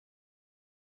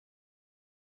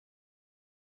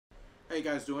you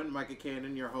guys doing? Micah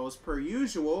Cannon, your host. Per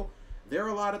usual, there are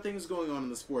a lot of things going on in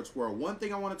the sports world. One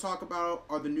thing I want to talk about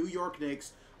are the New York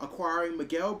Knicks acquiring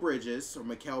Mikal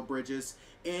Bridges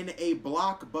in a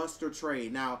blockbuster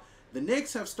trade. Now, the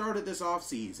Knicks have started this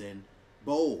offseason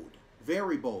bold,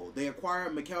 very bold. They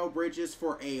acquired Mikal Bridges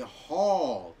for a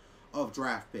haul of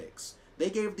draft picks.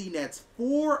 They gave the Nets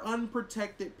 4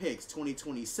 unprotected picks,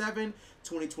 2027,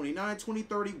 2029,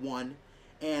 2031,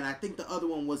 and I think the other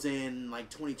one was in like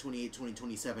 2028,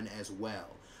 2027 as well.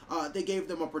 They gave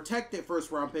them a protected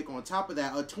first-round pick on top of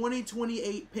that, a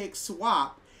 2028 pick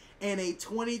swap, and a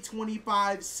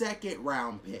 2025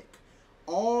 second-round pick.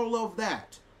 All of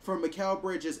that for Mikal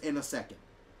Bridges in a second.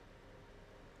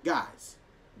 Guys,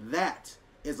 that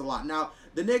is a lot. Now,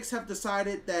 the Knicks have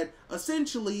decided that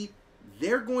essentially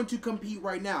they're going to compete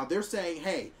right now. They're saying,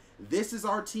 hey, this is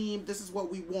our team. This is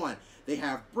what we want. They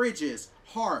have Bridges,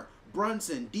 Hart,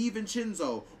 Brunson,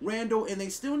 DiVincenzo, Randall, and they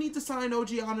still need to sign OG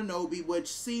Anunoby, which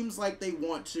seems like they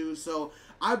want to. So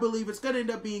I believe it's going to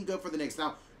end up being good for the Knicks.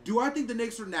 Now, do I think the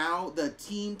Knicks are now the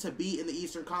team to beat in the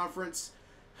Eastern Conference?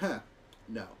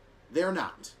 No, they're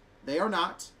not. They are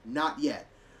not. Not yet.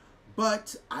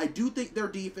 But I do think their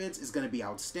defense is going to be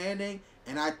outstanding,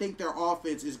 and I think their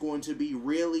offense is going to be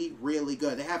really, really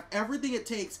good. They have everything it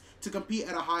takes to compete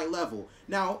at a high level.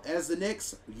 Now, as the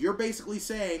Knicks, you're basically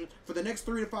saying for the next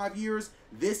 3 to 5 years,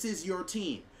 this is your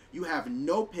team. You have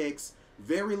no picks,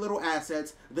 very little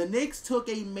assets. The Knicks took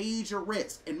a major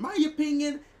risk. In my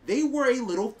opinion, they were a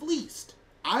little fleeced.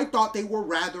 I thought they were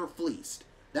rather fleeced.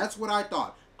 That's what I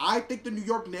thought. I think the New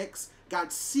York Knicks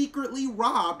got secretly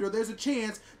robbed, or there's a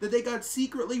chance that they got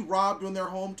secretly robbed on their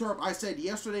home turf. I said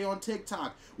yesterday on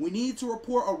TikTok, we need to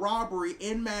report a robbery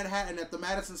in Manhattan at the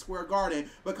Madison Square Garden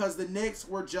because the Knicks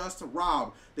were just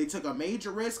robbed. They took a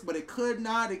major risk, but it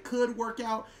could work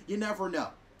out. You never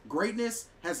know. Greatness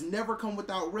has never come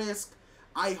without risk.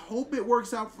 I hope it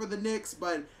works out for the Knicks,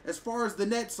 but as far as the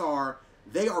Nets are,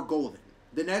 they are golden.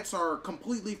 The Nets are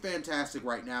completely fantastic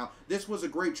right now. This was a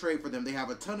great trade for them. They have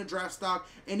a ton of draft stock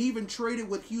and even traded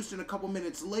with Houston a couple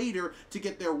minutes later to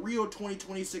get their real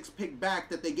 2026 pick back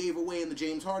that they gave away in the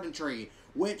James Harden trade,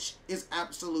 which is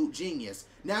absolute genius.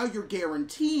 Now you're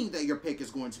guaranteeing that your pick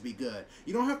is going to be good.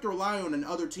 You don't have to rely on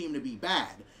another team to be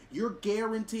bad. You're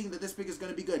guaranteeing that this pick is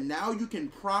going to be good. Now you can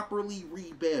properly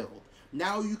rebuild.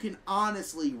 Now you can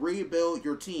honestly rebuild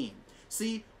your team.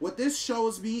 See, what this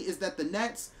shows me is that the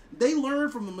Nets, they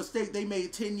learned from the mistake they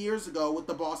made 10 years ago with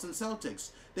the Boston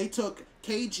Celtics. They took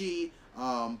KG,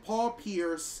 Paul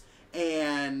Pierce,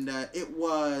 and it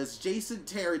was Jason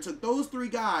Terry. Took those 3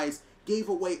 guys, gave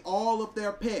away all of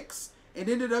their picks, and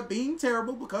ended up being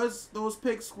terrible because those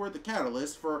picks were the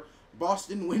catalyst for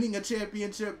Boston winning a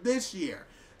championship this year.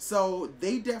 So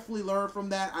they definitely learned from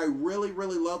that. I really,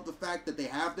 really love the fact that they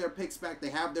have their picks back.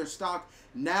 They have their stock.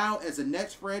 Now, as a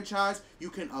Nets franchise, you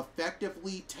can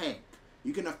effectively tank.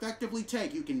 You can effectively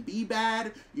tank. You can be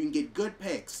bad. You can get good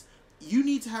picks. You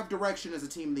need to have direction as a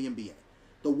team in the NBA.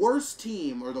 The worst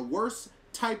team, or the worst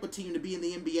type of team to be in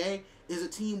the NBA, is a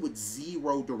team with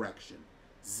zero direction.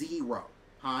 Zero.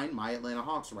 Behind my Atlanta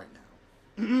Hawks right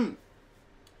now.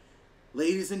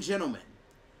 Ladies and gentlemen,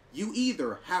 you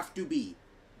either have to be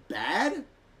bad,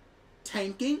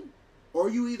 tanking, or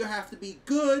you either have to be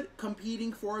good,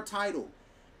 competing for a title.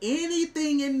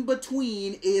 Anything in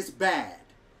between is bad.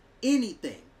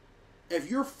 Anything. If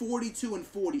you're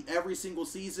 42-40 every single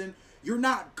season, you're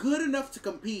not good enough to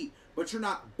compete, but you're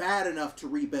not bad enough to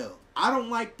rebuild. I don't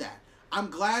like that. I'm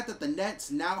glad that the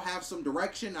Nets now have some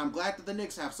direction. I'm glad that the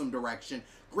Knicks have some direction.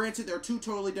 Granted, they're 2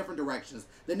 totally different directions.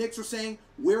 The Knicks are saying,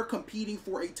 we're competing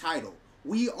for a title.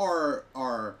 We are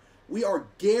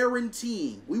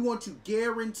guaranteeing, we want to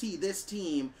guarantee this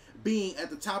team being at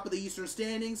the top of the Eastern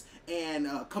standings and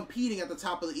competing at the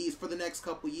top of the East for the next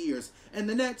couple years. And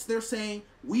the Nets, they're saying,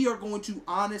 we are going to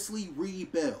honestly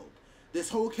rebuild. This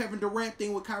whole Kevin Durant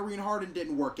thing with Kyrie and Harden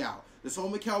didn't work out. This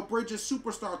whole Mikal Bridges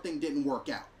superstar thing didn't work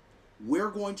out.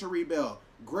 We're going to rebuild.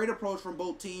 Great approach from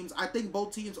both teams. I think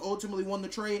both teams ultimately won the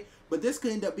trade, but this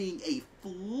could end up being a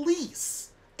fleece.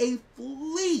 A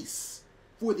fleece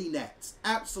for the Nets.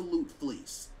 Absolute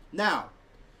fleece. Now,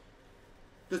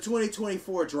 the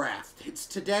 2024 draft. It's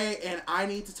today, and I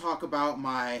need to talk about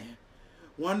my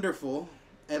wonderful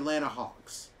Atlanta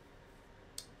Hawks.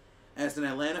 As an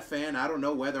Atlanta fan, I don't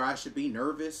know whether I should be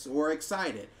nervous or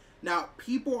excited. Now,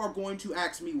 people are going to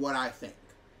ask me what I think.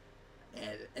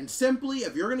 And simply,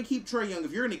 if you're going to keep Trae Young,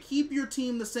 if you're going to keep your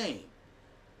team the same,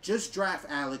 just draft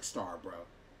Alex Starr, bro.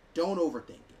 Don't overthink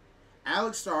it.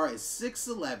 Alex Starr is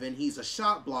 6'11", he's a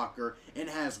shot blocker, and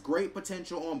has great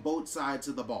potential on both sides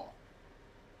of the ball.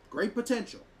 Great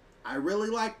potential. I really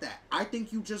like that. I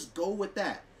think you just go with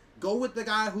that. Go with the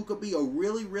guy who could be a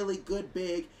really, really good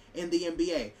big in the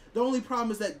NBA. The only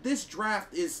problem is that this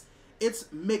draft it's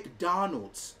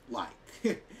McDonald's-like.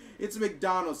 It's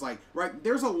McDonald's-like, right?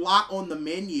 There's a lot on the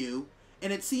menu,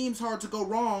 and it seems hard to go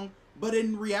wrong, but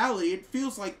in reality, it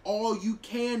feels like all you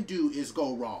can do is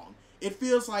go wrong. It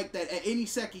feels like that at any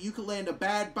second you could land a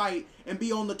bad bite and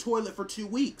be on the toilet for 2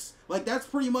 weeks. Like, that's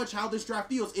pretty much how this draft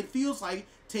feels. It feels like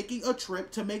taking a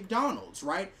trip to McDonald's,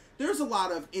 right? There's a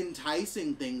lot of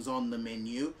enticing things on the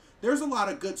menu. There's a lot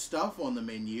of good stuff on the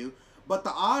menu. But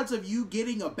the odds of you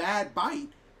getting a bad bite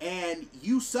and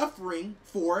you suffering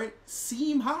for it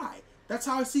seem high. That's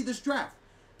how I see this draft.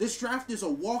 This draft is a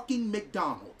walking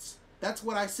McDonald's. That's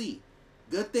what I see.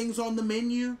 Good things on the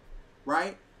menu,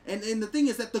 right? And the thing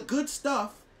is that the good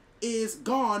stuff is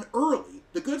gone early.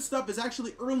 The good stuff is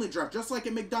actually early in the draft, just like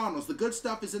at McDonald's. The good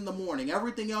stuff is in the morning.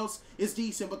 Everything else is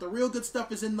decent, but the real good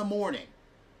stuff is in the morning.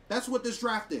 That's what this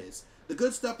draft is. The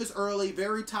good stuff is early,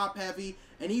 very top-heavy,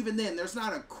 and even then, there's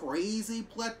not a crazy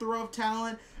plethora of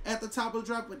talent at the top of the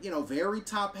draft, but, you know, very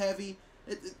top-heavy.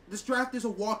 This draft is a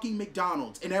walking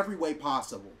McDonald's in every way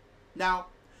possible. Now,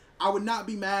 I would not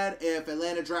be mad if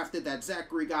Atlanta drafted that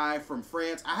Zachary guy from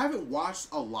France. I haven't watched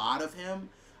a lot of him.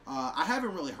 I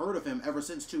haven't really heard of him ever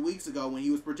since 2 weeks ago when he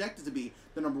was projected to be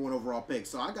the #1 overall pick.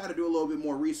 So I got to do a little bit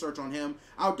more research on him.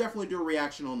 I'll definitely do a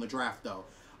reaction on the draft, though.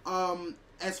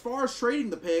 As far as trading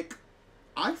the pick,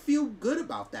 I feel good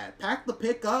about that. Pack the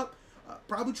pick up.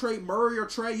 Probably trade Murray or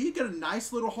Trey. You get a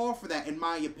nice little haul for that, in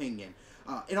my opinion.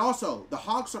 And also, the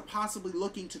Hawks are possibly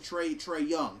looking to trade Trae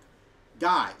Young.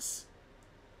 Guys,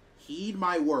 heed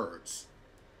my words.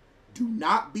 Do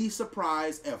not be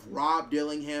surprised if Rob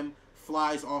Dillingham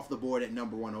flies off the board at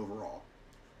 #1 overall.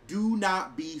 Do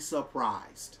not be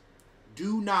surprised.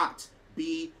 Do not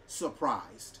be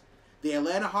surprised. The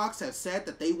Atlanta Hawks have said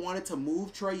that they wanted to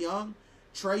move Trae Young.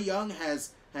 Trae Young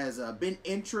has been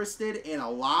interested in a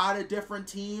lot of different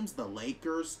teams. The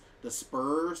Lakers, the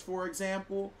Spurs, for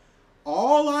example.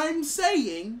 All I'm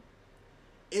saying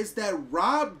is that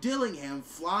Rob Dillingham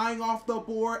flying off the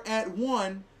board at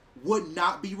 1 would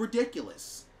not be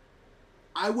ridiculous.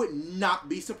 I would not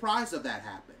be surprised if that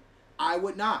happened. I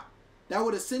would not. That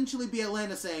would essentially be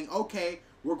Atlanta saying, okay,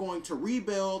 we're going to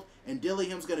rebuild, and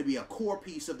Dillingham's going to be a core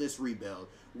piece of this rebuild.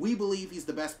 We believe he's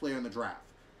the best player in the draft.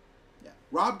 Yeah.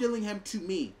 Rob Dillingham, to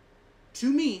me,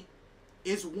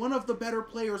 is one of the better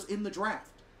players in the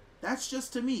draft. That's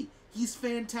just to me. He's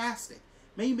fantastic.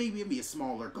 Maybe a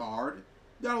smaller guard.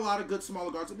 Got a lot of good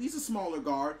smaller guards. He's a smaller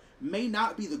guard. May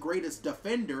not be the greatest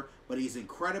defender, but he's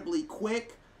incredibly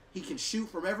quick. He can shoot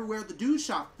from everywhere. The dude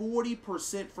shot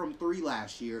 40% from 3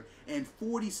 last year and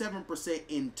 47%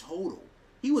 in total.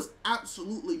 He was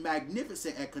absolutely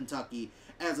magnificent at Kentucky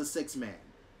as a 6-man.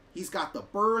 He's got the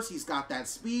burst. He's got that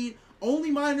speed.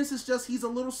 Only minus is just he's a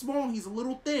little small. He's a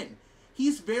little thin.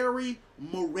 He's very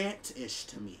Morant-ish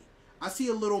to me. I see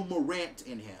a little Morant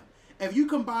in him. If you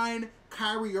combine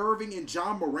Kyrie Irving and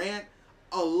John Morant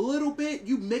a little bit,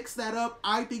 you mix that up,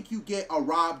 I think you get a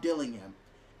Rob Dillingham.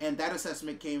 And that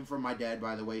assessment came from my dad,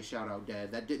 by the way. Shout out,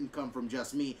 Dad. That didn't come from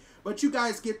just me. But you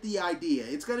guys get the idea.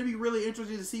 It's going to be really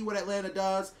interesting to see what Atlanta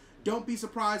does. Don't be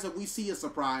surprised if we see a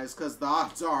surprise, because the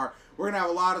odds are we're going to have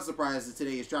a lot of surprises in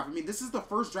today's draft. I mean, this is the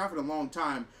first draft in a long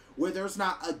time where there's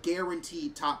not a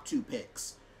guaranteed top 2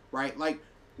 picks, right? Like,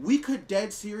 we could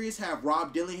dead serious have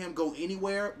Rob Dillingham go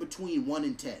anywhere between 1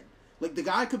 and 10. Like, the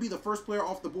guy could be the first player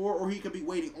off the board, or he could be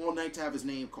waiting all night to have his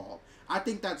name called. I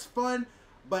think that's fun.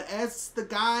 But as the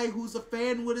guy who's a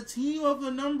fan with a team of the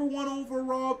 #1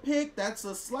 overall pick, that's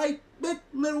a slight bit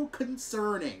little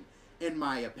concerning, in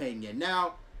my opinion.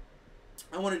 Now,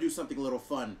 I want to do something a little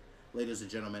fun, ladies and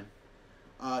gentlemen.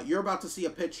 You're about to see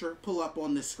a picture pull up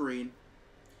on the screen.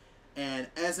 And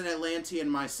as an Atlantean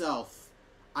myself,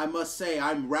 I must say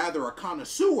I'm rather a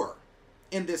connoisseur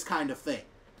in this kind of thing.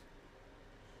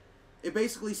 It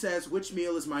basically says, which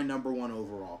meal is my #1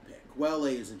 overall pick? Well,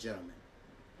 ladies and gentlemen,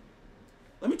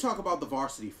 let me talk about the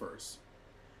varsity first.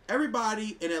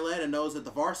 Everybody in Atlanta knows that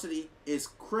the varsity is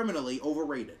criminally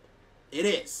overrated. It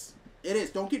is. It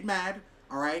is. Don't get mad,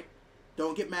 all right?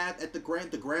 Don't get mad at the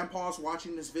grandpas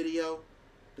watching this video,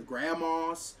 the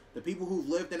grandmas, the people who've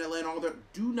lived in Atlanta all their...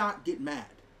 Do not get mad.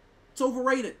 It's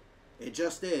overrated. It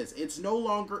just is. It's no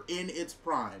longer in its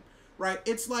prime, right?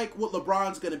 It's like what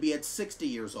LeBron's going to be at 60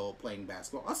 years old playing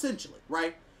basketball, essentially,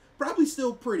 right? Probably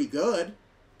still pretty good.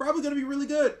 Probably going to be really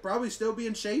good. Probably still be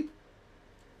in shape.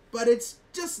 But it's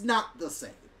just not the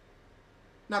same.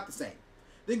 Not the same.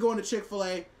 Then going to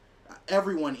Chick-fil-A.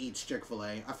 Everyone eats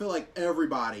Chick-fil-A. I feel like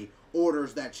everybody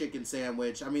orders that chicken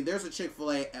sandwich. I mean, there's a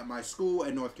Chick-fil-A at my school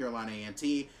at North Carolina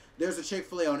A&T. There's a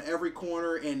Chick-fil-A on every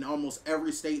corner in almost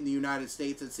every state in the United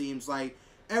States, it seems like.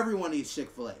 Everyone eats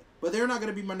Chick-fil-A. But they're not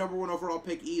going to be my #1 overall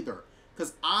pick either.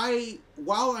 Because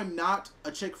while I'm not a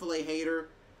Chick-fil-A hater,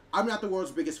 I'm not the world's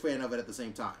biggest fan of it at the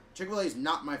same time. Chick-fil-A is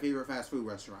not my favorite fast food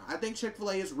restaurant. I think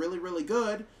Chick-fil-A is really, really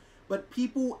good, but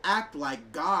people act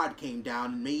like God came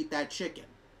down and made that chicken.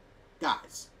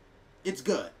 Guys, it's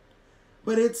good,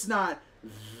 but it's not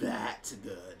that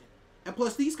good. And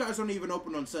plus, these guys aren't even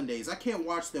open on Sundays. I can't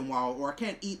watch them or I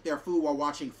can't eat their food while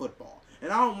watching football.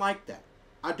 And I don't like that.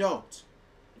 I don't.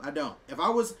 If I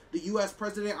was the U.S.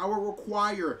 president, I would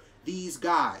require these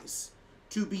guys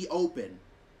to be open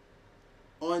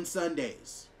on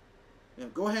Sundays.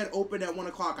 Go ahead, open at 1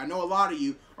 o'clock. I know a lot of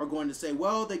you are going to say,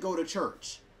 well, they go to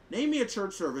church. Name me a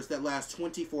church service that lasts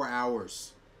 24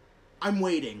 hours. I'm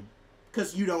waiting,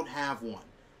 because you don't have one.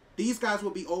 These guys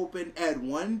will be open at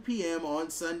 1 p.m. on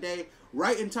Sunday,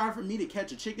 right in time for me to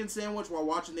catch a chicken sandwich while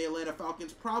watching the Atlanta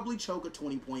Falcons probably choke a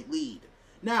 20-point lead.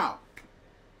 Now,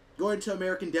 going to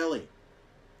American Deli.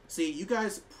 See, you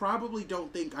guys probably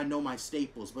don't think I know my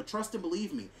staples, but trust and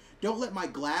believe me, don't let my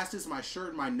glasses, my shirt,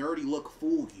 and my nerdy look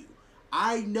fool you.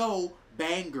 I know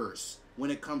bangers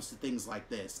when it comes to things like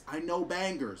this. I know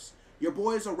bangers. Your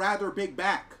boy's a rather big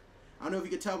back. I don't know if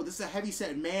you can tell, but this is a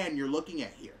heavyset man you're looking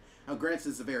at here. Now, granted,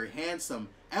 this is a very handsome,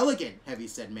 elegant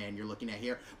heavyset man you're looking at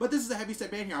here, but this is a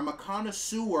heavyset man here. I'm a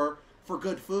connoisseur for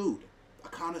good food. A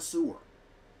connoisseur.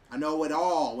 I know it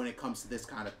all when it comes to this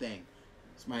kind of thing.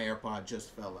 My AirPod just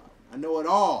fell out. I know it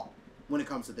all when it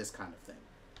comes to this kind of thing.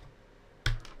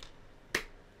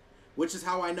 Which is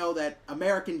how I know that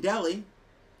American Deli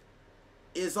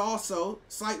is also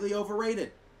slightly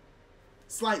overrated.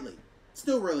 Slightly.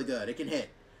 Still really good. It can hit.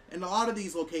 And a lot of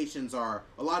these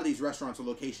restaurants are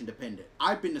location dependent.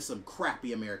 I've been to some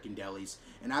crappy American delis,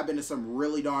 and I've been to some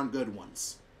really darn good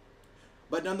ones.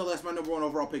 But nonetheless, my #1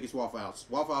 overall pick is Waffle House.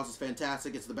 Waffle House is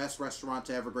fantastic. It's the best restaurant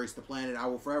to ever grace the planet. I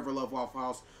will forever love Waffle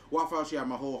House. Waffle House, you have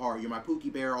my whole heart. You're my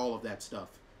Pookie Bear, all of that stuff.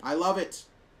 I love it.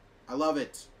 I love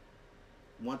it.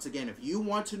 Once again, if you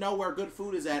want to know where good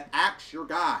food is at, ask your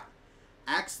guy.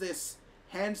 Ask this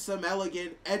handsome,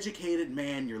 elegant, educated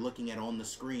man you're looking at on the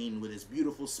screen with his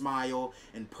beautiful smile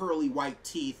and pearly white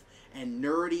teeth and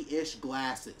nerdy-ish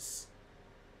glasses.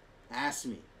 Ask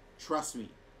me. Trust me.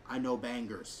 I know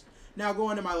bangers. Now,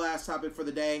 going to my last topic for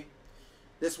the day.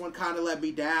 This one kind of let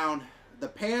me down. The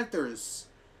Panthers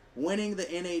winning the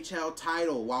NHL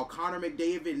title while Connor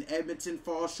McDavid in Edmonton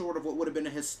fall short of what would have been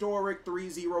a historic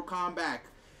 3-0 comeback.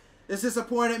 This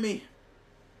disappointed me.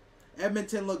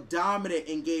 Edmonton looked dominant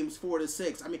in games 4 to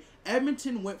 6. I mean,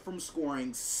 Edmonton went from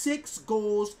scoring 6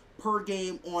 goals per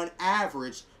game on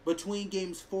average between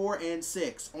games 4 and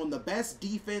 6 on the best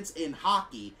defense in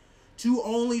hockey to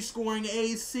only scoring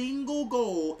a single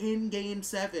goal in Game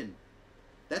 7.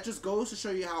 That just goes to show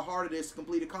you how hard it is to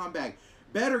complete a comeback.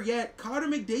 Better yet, Connor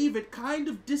McDavid kind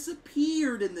of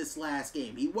disappeared in this last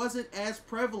game. He wasn't as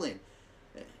prevalent.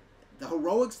 The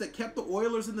heroics that kept the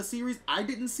Oilers in the series, I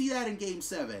didn't see that in Game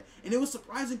 7. And it was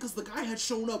surprising because the guy had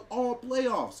shown up all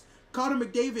playoffs. Connor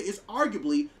McDavid is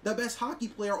arguably the best hockey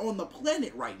player on the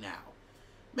planet right now.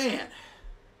 Man,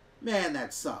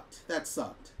 that sucked. That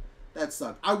sucked.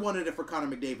 I wanted it for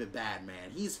Connor McDavid bad, man.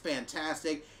 He's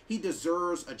fantastic. He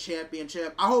deserves a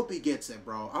championship. I hope he gets it,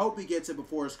 bro. I hope he gets it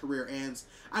before his career ends.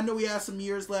 I know he has some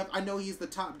years left. I know he's the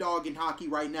top dog in hockey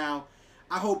right now.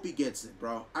 I hope he gets it,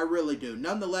 bro. I really do.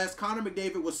 Nonetheless, Connor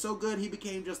McDavid was so good, he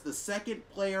became just the second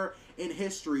player in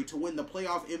history to win the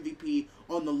playoff MVP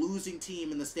on the losing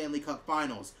team in the Stanley Cup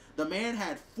Finals. The man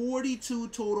had 42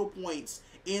 total points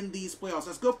in these playoffs.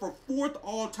 That's good for 4th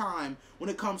all-time when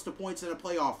it comes to points in a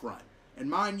playoff run. And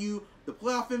mind you, the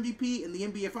playoff MVP and the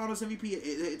NBA Finals MVP,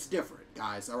 it's different,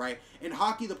 guys, all right? In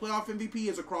hockey, the playoff MVP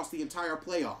is across the entire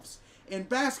playoffs. In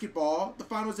basketball, the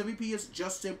Finals MVP is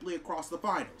just simply across the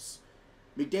finals.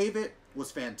 McDavid was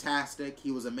fantastic.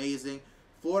 He was amazing.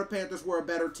 Florida Panthers were a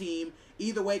better team.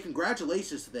 Either way,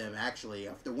 congratulations to them, actually,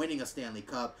 after winning a Stanley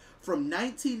Cup. From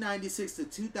 1996 to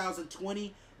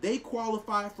 2020, they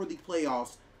qualified for the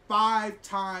playoffs 5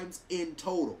 times in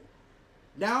total.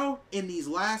 Now, in these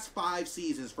last 5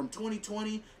 seasons, from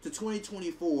 2020 to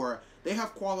 2024, they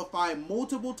have qualified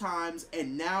multiple times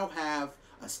and now have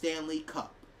a Stanley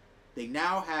Cup. They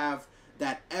now have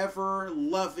that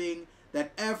ever-loving,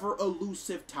 that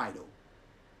ever-elusive title.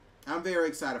 I'm very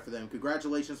excited for them.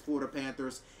 Congratulations, Florida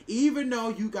Panthers. Even though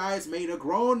you guys made a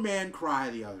grown man cry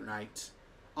the other night.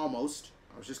 Almost.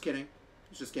 I was just kidding.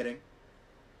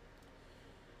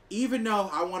 Even though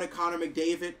I wanted Connor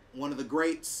McDavid, one of the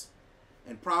greats,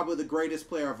 and probably the greatest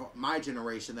player of my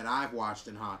generation that I've watched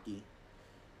in hockey,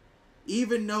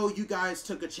 Even though you guys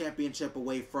took a championship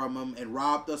away from them and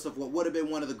robbed us of what would have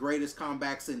been one of the greatest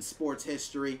comebacks in sports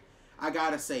history, I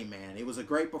gotta say, man, it was a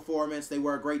great performance. They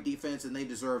were a great defense, and they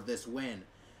deserve this win.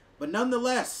 But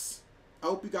nonetheless, I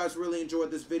hope you guys really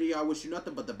enjoyed this video. I wish you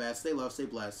nothing but the best. Stay love, stay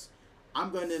blessed.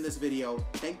 I'm going to end this video.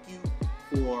 Thank you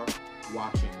for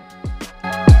watching.